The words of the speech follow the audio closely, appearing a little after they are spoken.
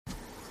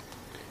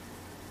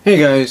Hey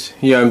guys,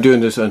 yeah, I'm doing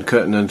this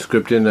uncut and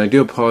unscripted, and I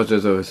do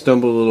apologize. I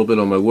stumbled a little bit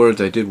on my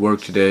words. I did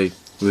work today.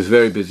 It was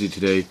very busy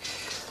today.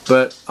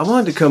 But I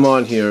wanted to come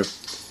on here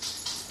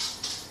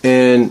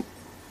and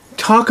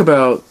talk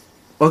about,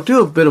 I'll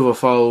do a bit of a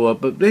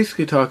follow-up, but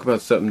basically talk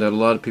about something that a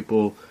lot of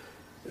people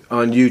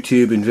on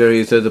YouTube and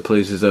various other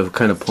places have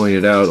kind of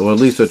pointed out, or at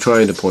least are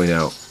trying to point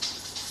out.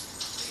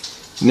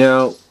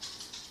 Now,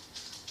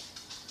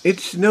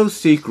 it's no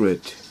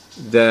secret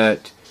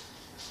that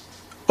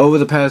over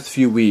the past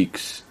few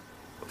weeks,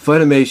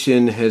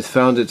 Funimation has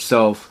found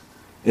itself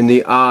in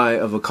the eye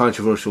of a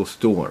controversial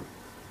storm,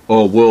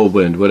 or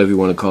whirlwind, whatever you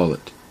want to call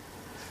it.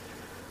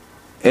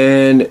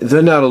 And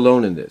they're not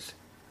alone in this.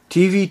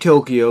 TV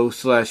Tokyo /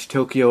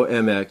 Tokyo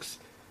MX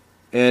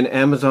and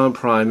Amazon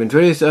Prime and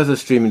various other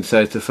streaming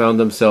sites have found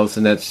themselves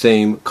in that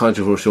same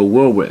controversial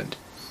whirlwind.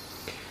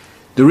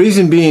 The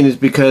reason being is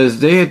because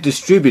they had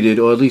distributed,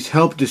 or at least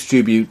helped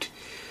distribute,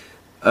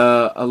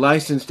 a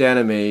licensed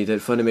anime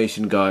that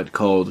Funimation got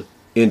called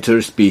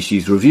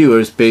Interspecies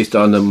Reviewers, based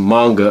on the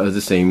manga of the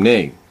same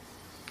name.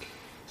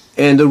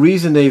 And the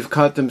reason they've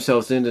caught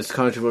themselves in this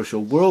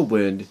controversial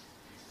whirlwind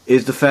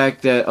is the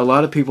fact that a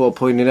lot of people are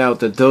pointing out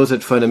that those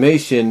at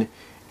Funimation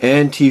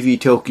and TV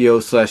Tokyo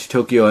 /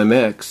 Tokyo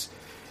MX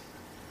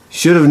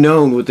should have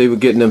known what they were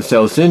getting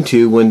themselves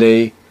into when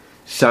they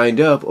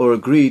signed up or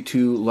agreed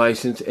to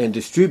license and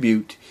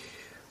distribute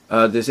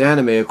this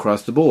anime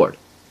across the board.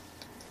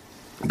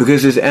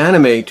 Because this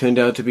anime turned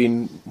out to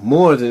be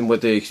more than what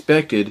they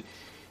expected.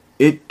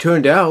 It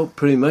turned out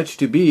pretty much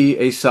to be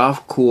a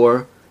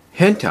softcore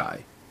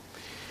hentai.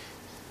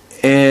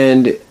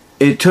 And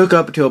it took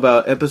up until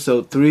about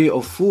episode 3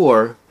 or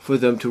 4 for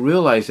them to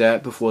realize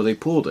that before they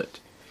pulled it.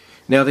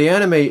 Now, the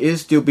anime is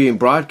still being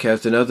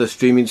broadcast in other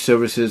streaming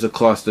services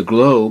across the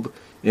globe,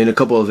 in a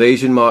couple of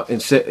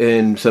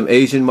in some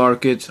Asian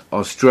markets,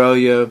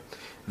 Australia,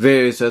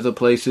 various other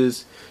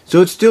places.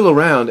 So it's still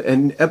around,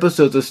 and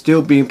episodes are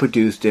still being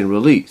produced and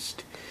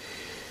released.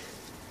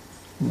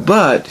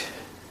 But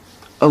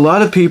a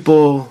lot of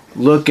people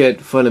look at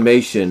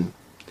Funimation,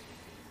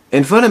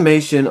 and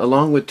Funimation,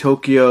 along with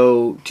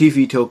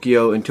TV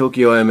Tokyo and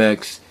Tokyo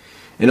MX,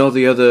 and all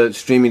the other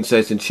streaming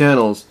sites and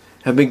channels,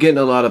 have been getting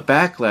a lot of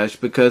backlash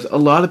because a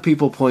lot of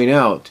people point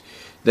out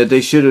that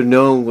they should have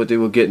known what they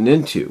were getting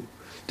into.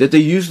 That they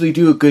usually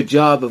do a good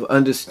job of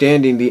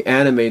understanding the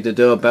anime that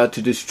they're about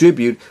to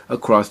distribute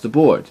across the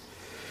board.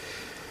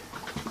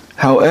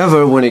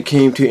 However, when it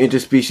came to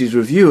Interspecies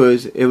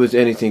Reviewers, it was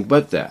anything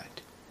but that.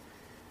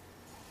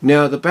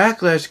 Now, the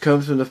backlash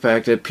comes from the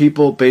fact that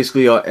people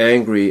basically are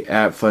angry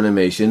at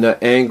Funimation, they're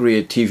angry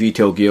at TV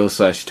Tokyo /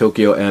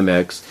 Tokyo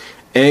MX,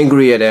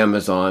 angry at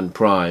Amazon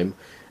Prime,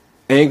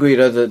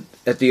 angry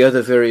at the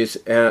other various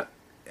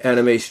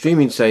anime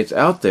streaming sites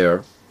out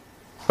there,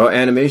 or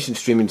animation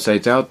streaming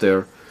sites out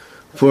there,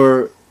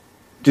 for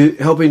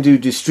helping to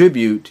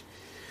distribute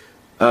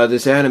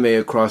this anime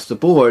across the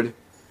board,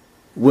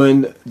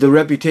 when the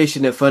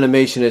reputation that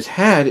Funimation has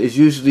had is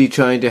usually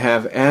trying to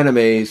have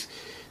animes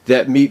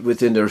that meet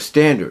within their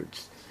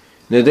standards.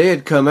 Now, they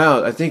had come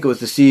out, I think it was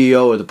the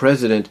CEO or the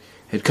president,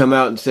 had come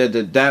out and said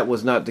that that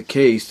was not the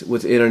case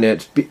with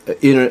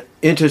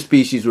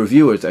interspecies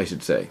reviewers, I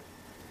should say.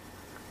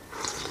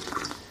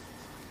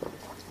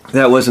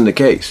 That wasn't the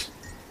case.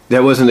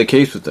 That wasn't the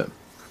case with them.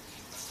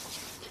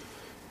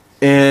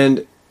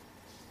 And,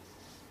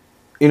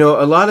 you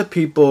know, a lot of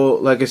people,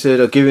 like I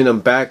said, are giving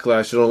them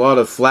backlash and a lot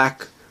of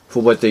flack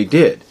for what they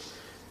did.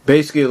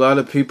 Basically, a lot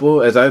of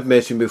people, as I've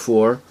mentioned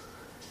before,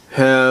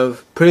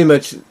 have pretty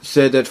much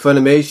said that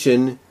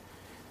Funimation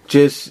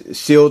just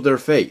sealed their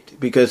fate.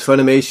 Because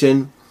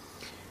Funimation,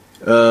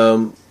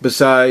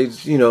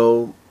 besides, you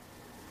know,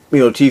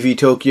 TV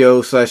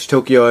Tokyo /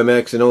 Tokyo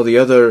MX and all the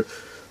other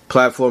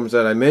platforms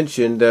that I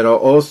mentioned that are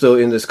also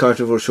in this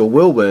controversial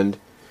whirlwind,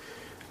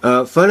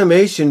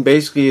 Funimation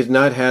basically has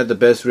not had the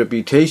best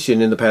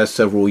reputation in the past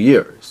several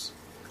years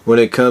when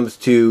it comes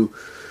to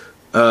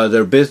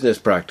their business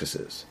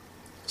practices.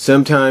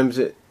 Sometimes,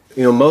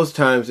 most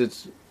times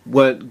it's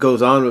what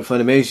goes on with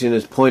Funimation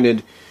is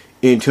pointed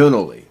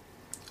internally.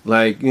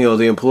 Like,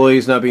 the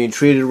employees not being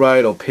treated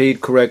right or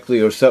paid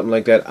correctly or something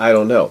like that. I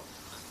don't know.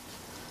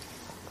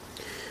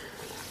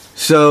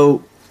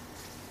 So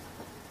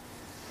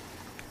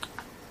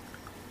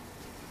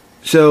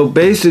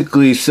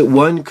basically,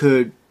 one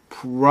could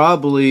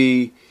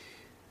probably,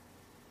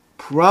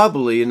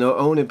 in their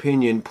own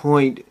opinion,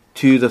 point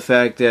to the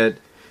fact that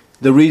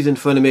the reason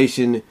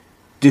Funimation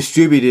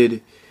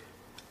distributed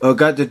or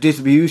got the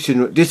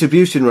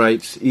distribution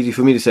rights, easy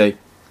for me to say,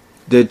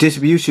 the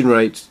distribution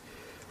rights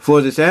for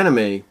this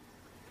anime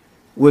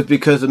was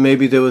because of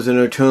maybe there was an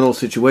internal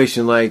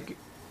situation, like,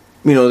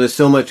 there's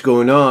so much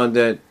going on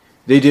that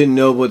they didn't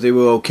know what they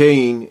were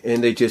okaying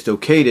and they just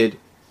okayed it,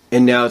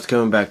 and now it's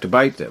coming back to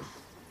bite them.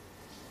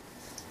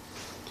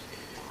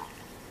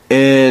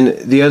 And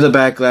the other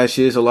backlash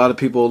is a lot of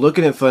people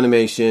looking at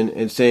Funimation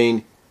and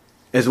saying,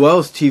 as well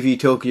as TV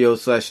Tokyo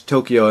 /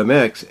 Tokyo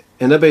MX,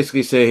 and they're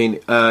basically saying,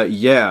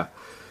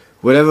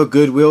 whatever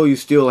goodwill you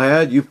still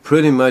had, you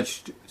pretty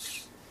much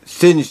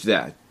singed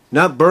that.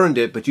 not burned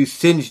it, but you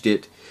singed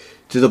it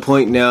to the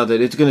point now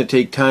that it's going to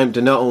take time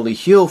to not only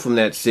heal from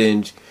that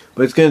singe,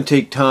 but it's going to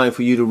take time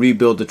for you to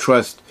rebuild the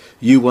trust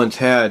you once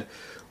had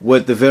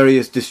with the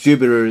various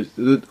distributors,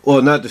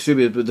 or not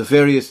distributors, but the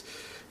various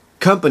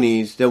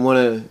companies that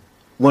want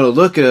to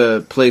look at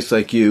a place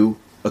like you,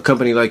 a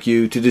company like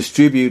you, to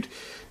distribute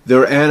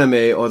their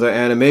anime or their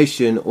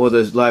animation or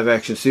the live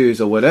action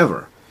series or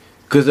whatever.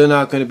 Because they're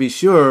not going to be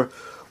sure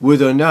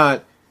whether or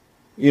not,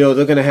 they're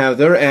going to have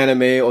their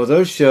anime or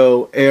their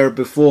show air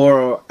before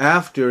or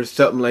after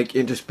something like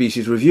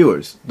Interspecies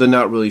Reviewers. They're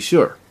not really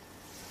sure.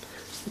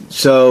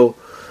 So,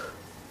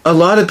 a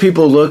lot of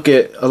people are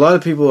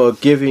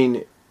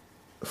giving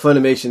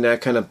Funimation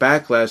that kind of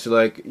backlash. They're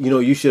like,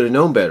 you should have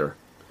known better.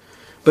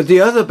 But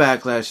the other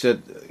backlash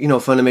that,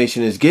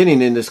 Funimation is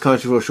getting in this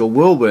controversial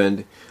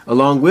whirlwind,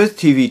 along with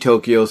TV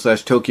Tokyo /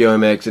 Tokyo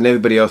MX and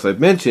everybody else I've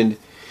mentioned,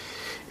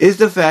 is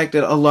the fact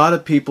that a lot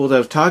of people that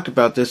have talked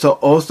about this are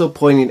also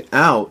pointing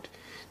out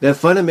that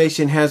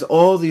Funimation has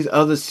all these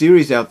other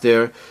series out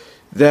there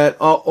that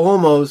are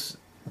almost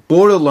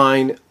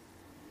borderline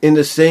in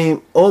the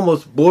same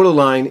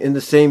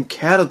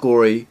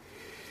category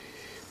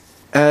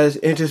as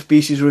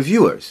Interspecies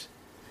Reviewers.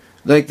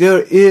 Like,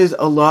 there is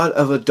a lot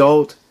of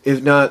adult,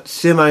 if not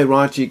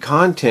semi-raunchy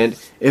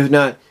content, if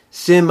not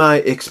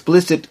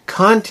semi-explicit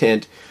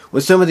content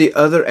with some of the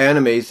other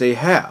animes they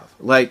have.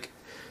 Like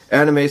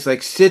animes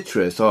like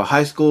Citrus or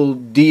High School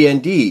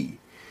D&D,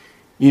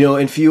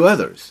 and few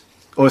others,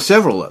 or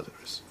several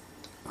others.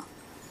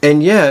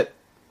 And yet,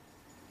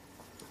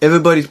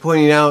 everybody's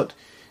pointing out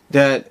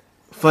that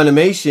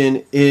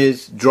Funimation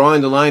is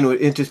drawing the line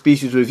with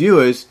Interspecies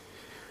Reviewers.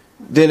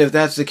 Then if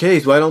that's the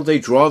case, why don't they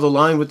draw the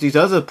line with these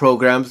other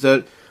programs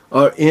that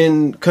are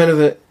in kind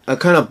of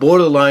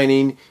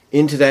borderlining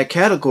into that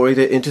category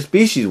that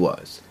Interspecies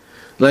was?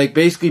 Like,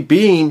 basically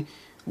being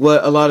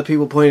what a lot of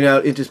people pointed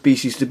out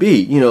Interspecies to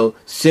be,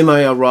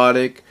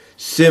 semi-erotic,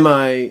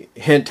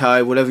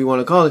 semi-hentai, whatever you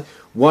want to call it.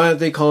 Why aren't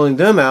they calling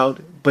them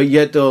out, but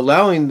yet they're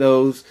allowing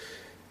those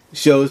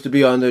shows to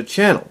be on their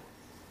channel?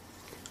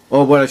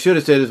 Or what I should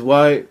have said is,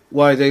 why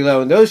are they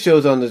allowing those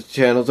shows on the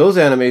channels, those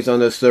animes on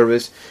their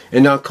service,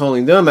 and not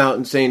calling them out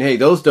and saying, hey,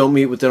 those don't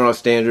meet within our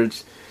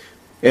standards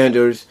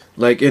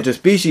like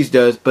Interspecies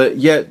does, but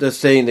yet they're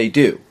saying they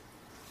do.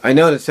 I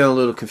know that sounds a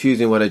little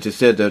confusing what I just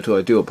said there, so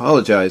I do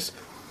apologize.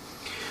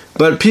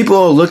 But people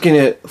are looking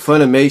at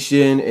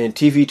Funimation and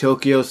TV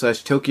Tokyo /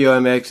 Tokyo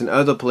MX and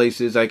other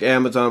places like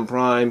Amazon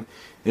Prime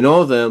and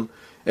all of them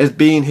as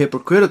being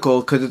hypocritical,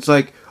 because it's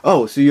like,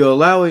 oh, so you're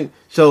allowing,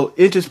 so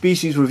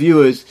Interspecies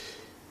Reviewers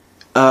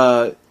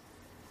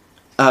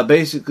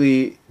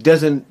basically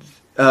doesn't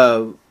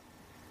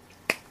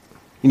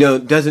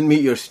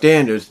meet your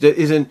standards.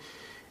 That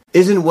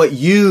isn't what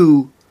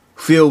you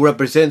feel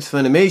represents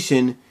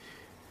Funimation,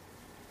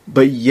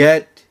 but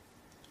yet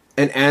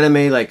an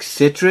anime like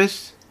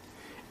Citrus,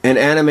 an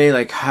anime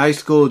like High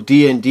School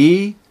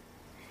D&D,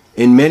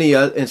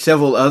 and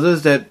several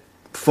others that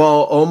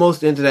fall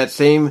almost into that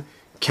same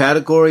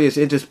category as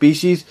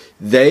Interspecies,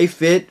 they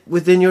fit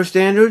within your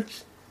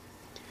standards?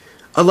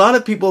 A lot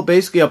of people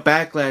basically are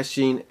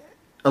backlashing.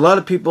 A lot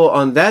of people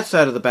on that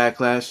side of the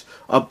backlash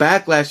are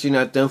backlashing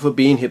at them for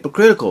being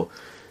hypocritical.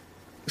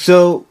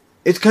 So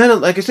it's kind of,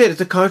 like I said,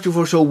 it's a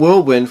controversial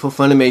whirlwind for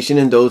Funimation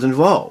and those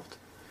involved.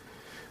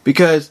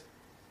 Because,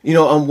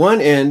 on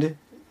one end,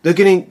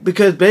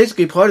 because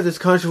basically part of this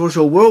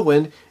controversial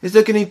whirlwind is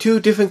they're getting two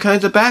different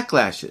kinds of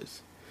backlashes.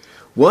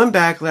 One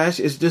backlash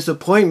is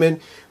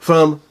disappointment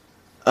from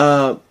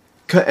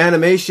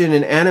animation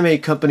and anime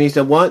companies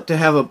that want to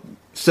have a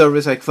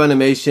service like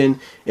Funimation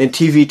and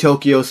TV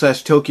Tokyo /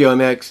 Tokyo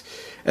MX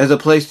as a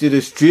place to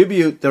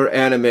distribute their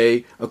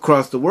anime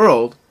across the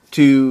world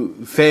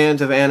to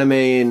fans of anime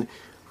and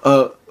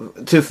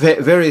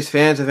various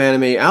fans of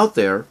anime out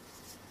there.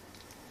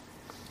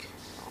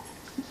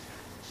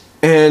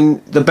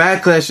 And the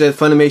backlash that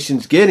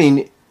Funimation's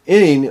getting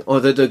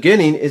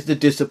is the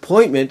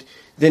disappointment.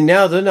 Then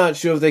now they're not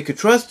sure if they could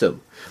trust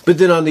them. But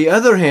then on the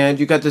other hand,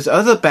 you got this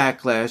other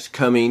backlash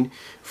coming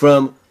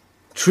from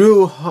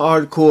true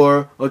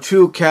hardcore or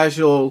true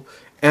casual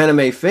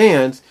anime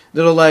fans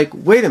that are like,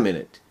 wait a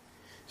minute.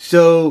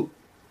 So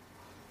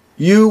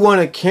you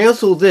want to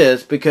cancel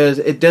this because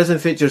it doesn't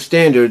fit your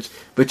standards,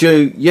 but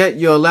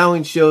you're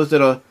allowing shows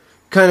that are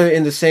kind of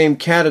in the same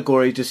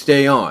category to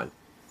stay on.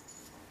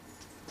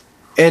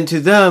 And to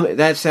them,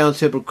 that sounds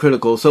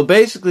hypocritical. So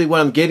basically what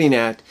I'm getting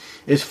at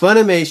is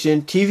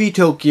Funimation, TV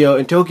Tokyo,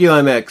 and Tokyo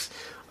MX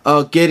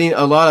are getting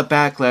a lot of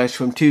backlash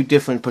from two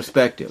different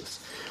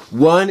perspectives.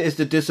 One is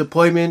the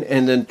disappointment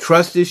and the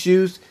trust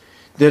issues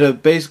that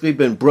have basically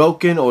been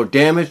broken or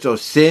damaged or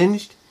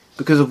singed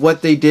because of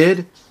what they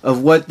did,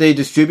 of what they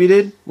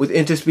distributed with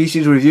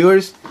Interspecies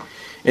Reviewers.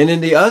 And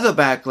then the other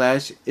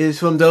backlash is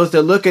from those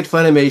that look at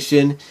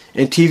Funimation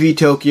and TV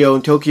Tokyo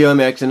and Tokyo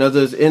MX and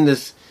others in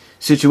this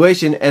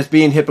situation as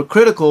being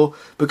hypocritical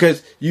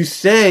because you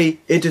say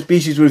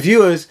Interspecies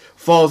Reviewers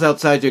falls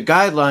outside your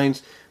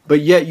guidelines,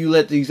 but yet you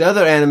let these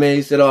other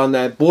animes that are on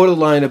that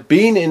borderline of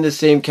being in the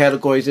same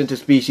categories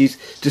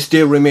interspecies to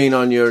still remain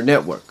on your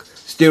network,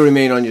 still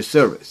remain on your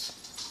service.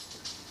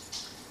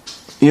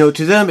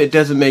 To them it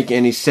doesn't make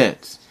any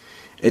sense.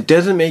 It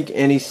doesn't make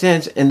any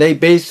sense, and they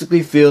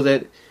basically feel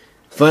that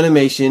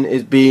Funimation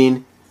is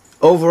being,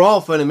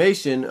 overall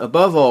Funimation,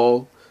 above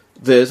all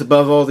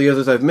the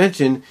others I've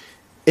mentioned,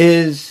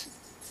 is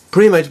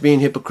pretty much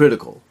being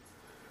hypocritical.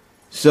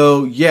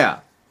 So yeah,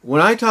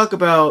 when I talk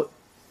about,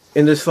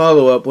 in this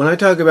follow-up, when I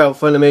talk about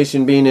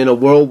Funimation being in a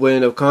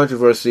whirlwind of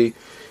controversy,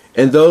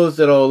 and those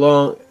that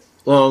are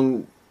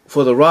along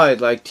for the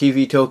ride, like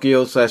TV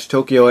Tokyo /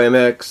 Tokyo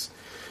MX,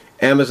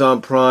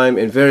 Amazon Prime,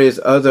 and various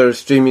other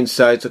streaming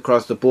sites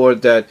across the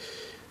board that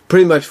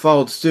pretty much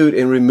followed suit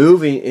in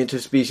removing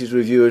interspecies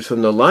reviewers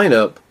from the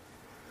lineup,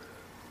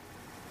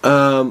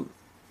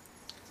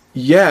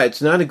 yeah,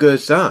 it's not a good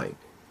sign.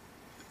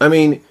 I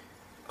mean,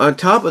 on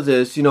top of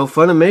this,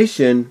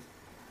 Funimation,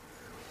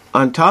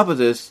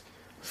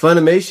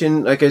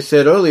 like I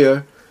said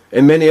earlier,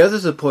 and many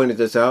others have pointed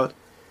this out,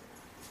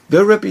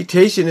 their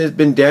reputation has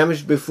been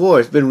damaged before.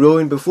 It's been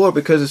ruined before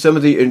because of some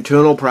of the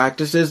internal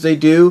practices they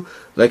do,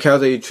 like how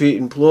they treat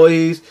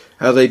employees,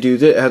 how they do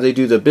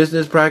the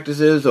business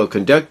practices or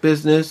conduct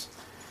business,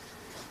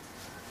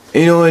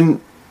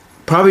 and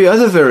probably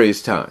other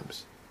various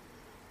times.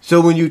 So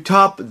when you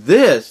put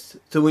this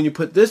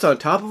on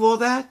top of all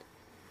that,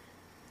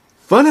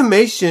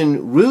 Funimation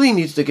really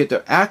needs to get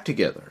their act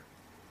together.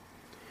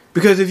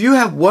 Because if you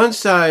have one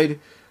side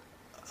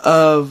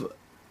of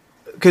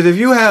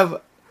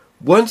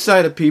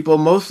people,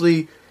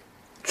 mostly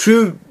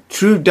true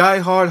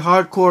die-hard,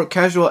 hardcore,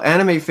 casual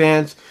anime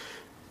fans,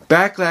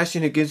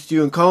 backlashing against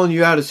you and calling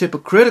you out as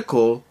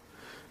hypocritical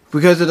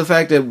because of the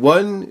fact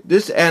that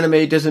this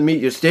anime doesn't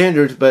meet your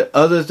standards, but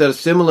others that are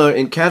similar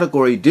in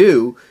category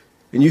do,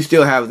 and you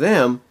still have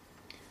them,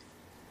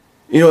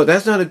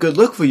 that's not a good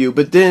look for you.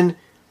 But then,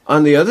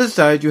 on the other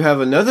side, you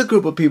have another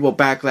group of people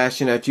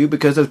backlashing at you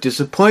because of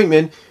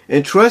disappointment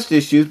and trust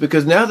issues,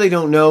 because now they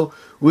don't know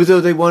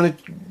whether they want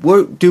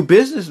to do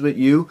business with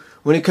you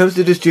when it comes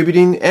to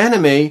distributing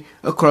anime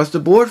across the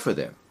board for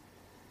them.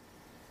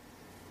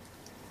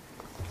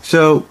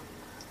 So,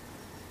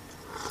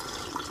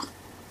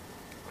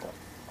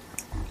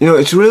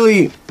 it's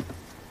really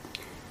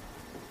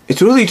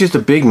just a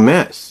big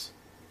mess.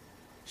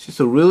 It's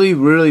just a really,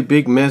 really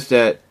big mess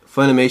that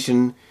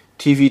Funimation,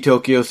 TV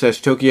Tokyo /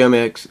 Tokyo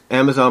MX,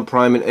 Amazon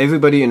Prime, and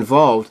everybody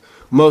involved,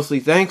 mostly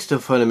thanks to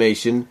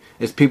Funimation,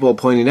 as people are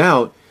pointing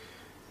out,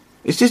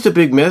 it's just a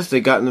big mess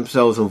they've gotten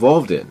themselves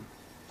involved in.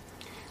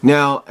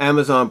 Now,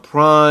 Amazon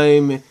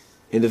Prime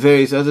and the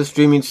various other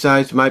streaming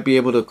sites might be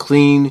able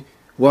to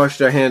wash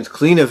their hands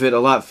clean of it a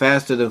lot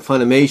faster than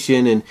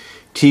Funimation and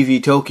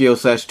TV Tokyo /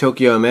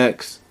 Tokyo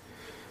MX.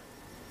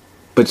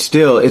 But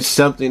still, it's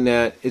something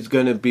that is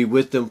going to be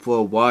with them for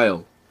a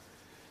while.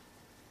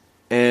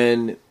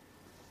 And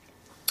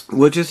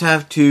we'll just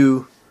have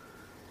to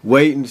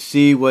wait and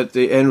see what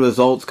the end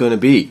result's going to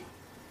be,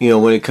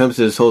 when it comes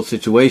to this whole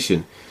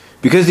situation.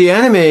 Because the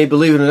anime,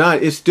 believe it or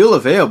not, is still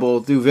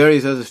available through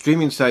various other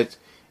streaming sites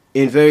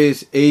in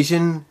various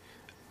Asian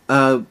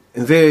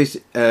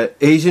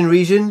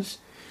regions,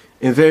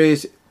 in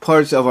various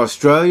parts of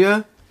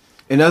Australia,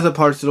 and other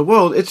parts of the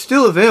world. It's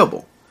still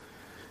available,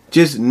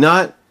 just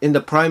not in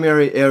the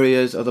primary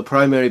areas or the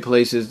primary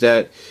places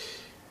that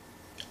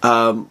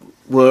were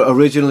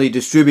originally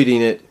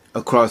distributing it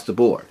across the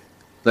board,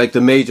 like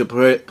the major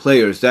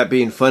players, that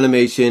being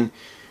Funimation,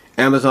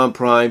 Amazon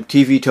Prime,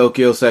 TV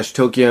Tokyo /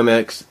 Tokyo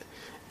MX,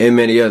 and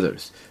many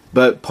others.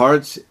 But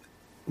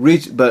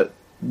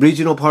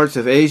regional parts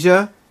of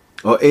Asia,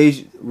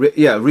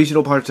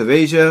 regional parts of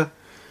Asia,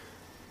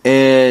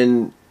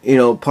 and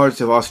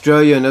parts of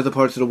Australia and other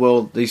parts of the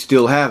world, they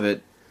still have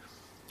it,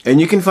 and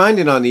you can find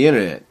it on the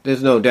internet.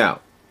 There's no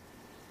doubt.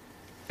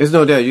 There's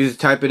no doubt. You just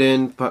type it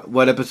in,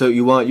 what episode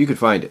you want, you could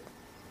find it.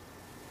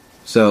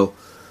 So,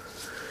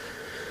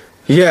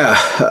 yeah,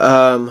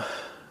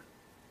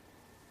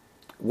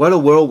 what a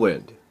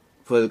whirlwind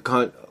for the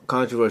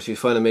controversy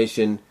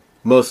Funimation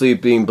mostly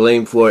being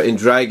blamed for and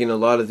dragging a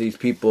lot of these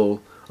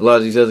people, a lot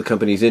of these other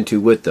companies into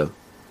with them.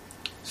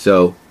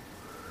 So,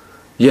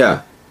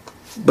 yeah.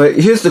 But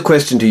here's the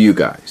question to you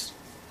guys.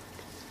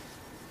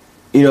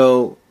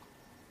 Did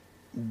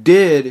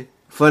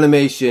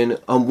Funimation,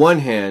 on one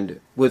hand,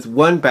 with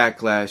one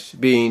backlash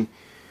being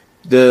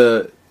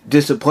the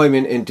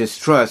disappointment and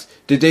distrust,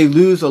 did they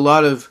lose a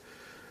lot of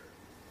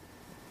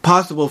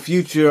possible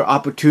future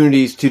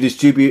opportunities to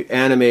distribute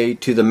anime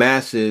to the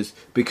masses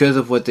because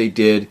of what they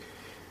did?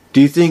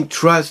 Do you think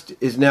trust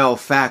is now a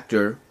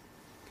factor?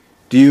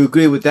 Do you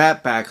agree with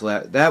that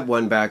backlash, that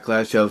one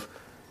backlash of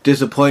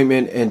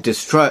disappointment and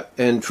distrust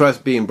and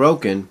trust being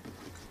broken,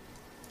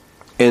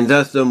 and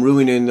thus them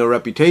ruining their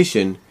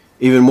reputation,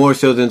 even more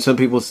so than some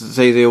people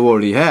say they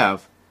already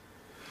have?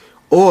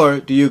 Or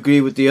do you agree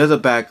with the other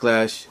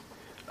backlash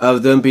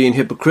of them being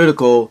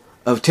hypocritical,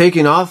 of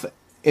taking off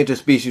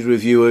interspecies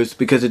reviewers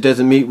because it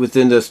doesn't meet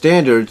within their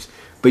standards,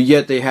 but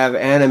yet they have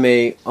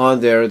anime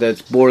on there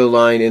that's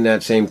borderline in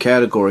that same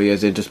category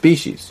as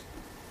interspecies?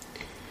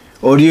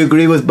 Or do you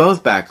agree with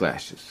both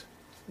backlashes?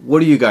 What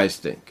do you guys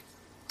think?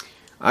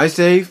 I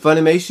say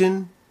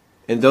Funimation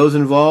and those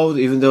involved,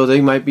 even though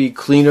they might be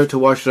cleaner to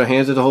wash their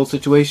hands of the whole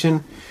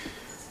situation,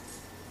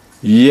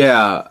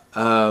 yeah,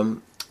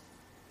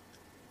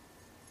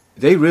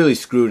 they really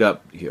screwed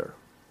up here.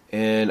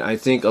 And I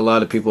think a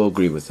lot of people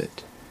agree with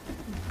it.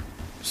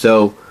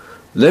 So,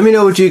 let me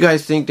know what you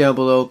guys think down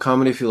below.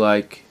 Comment if you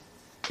like.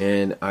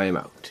 And I am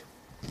out.